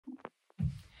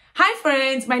Hi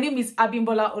friends, my name is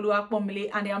Abimbola Oluwaponmile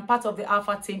and I am part of the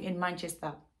Alpha team in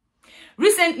Manchester.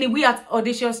 Recently, we at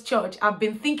Audacious Church have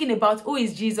been thinking about who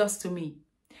is Jesus to me.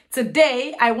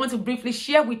 Today, I want to briefly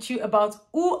share with you about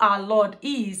who our Lord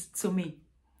is to me.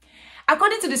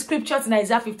 According to the scriptures in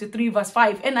Isaiah 53 verse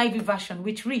 5 NIV version,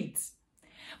 which reads,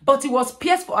 "But he was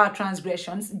pierced for our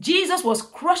transgressions, Jesus was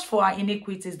crushed for our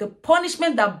iniquities. The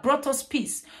punishment that brought us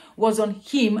peace was on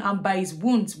him, and by his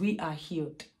wounds we are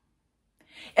healed."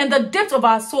 In the depth of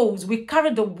our souls, we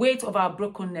carry the weight of our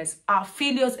brokenness, our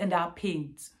failures, and our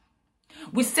pains.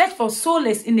 We search for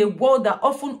solace in a world that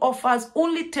often offers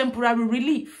only temporary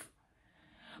relief.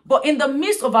 But in the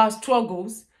midst of our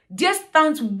struggles, there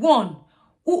stands one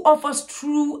who offers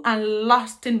true and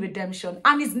lasting redemption,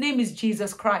 and his name is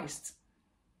Jesus Christ.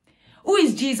 Who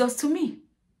is Jesus to me?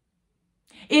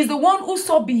 He is the one who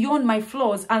saw beyond my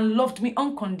flaws and loved me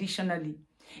unconditionally.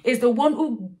 He is the one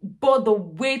who bore the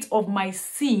weight of my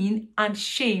sin and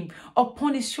shame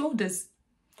upon his shoulders,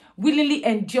 willingly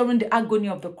enduring the agony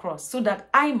of the cross so that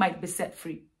I might be set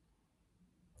free.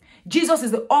 Jesus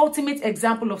is the ultimate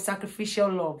example of sacrificial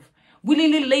love,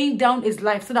 willingly laying down his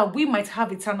life so that we might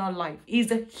have eternal life. He is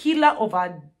the healer of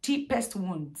our deepest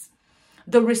wounds,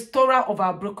 the restorer of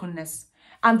our brokenness,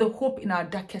 and the hope in our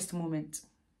darkest moment.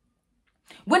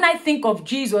 When I think of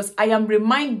Jesus, I am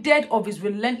reminded of his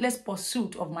relentless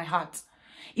pursuit of my heart,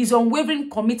 his unwavering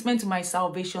commitment to my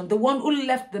salvation, the one who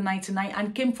left the 99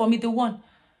 and came for me, the one,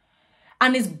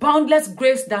 and his boundless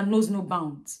grace that knows no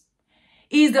bounds.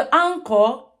 He is the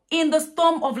anchor in the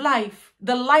storm of life,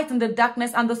 the light in the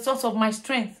darkness, and the source of my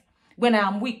strength when I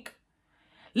am weak.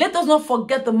 Let us not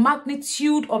forget the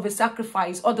magnitude of his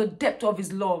sacrifice or the depth of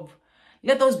his love.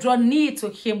 Let us draw near to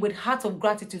him with heart of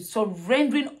gratitude,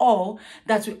 surrendering all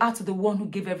that we are to the one who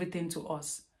gave everything to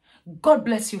us. God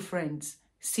bless you, friends.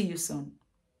 See you soon.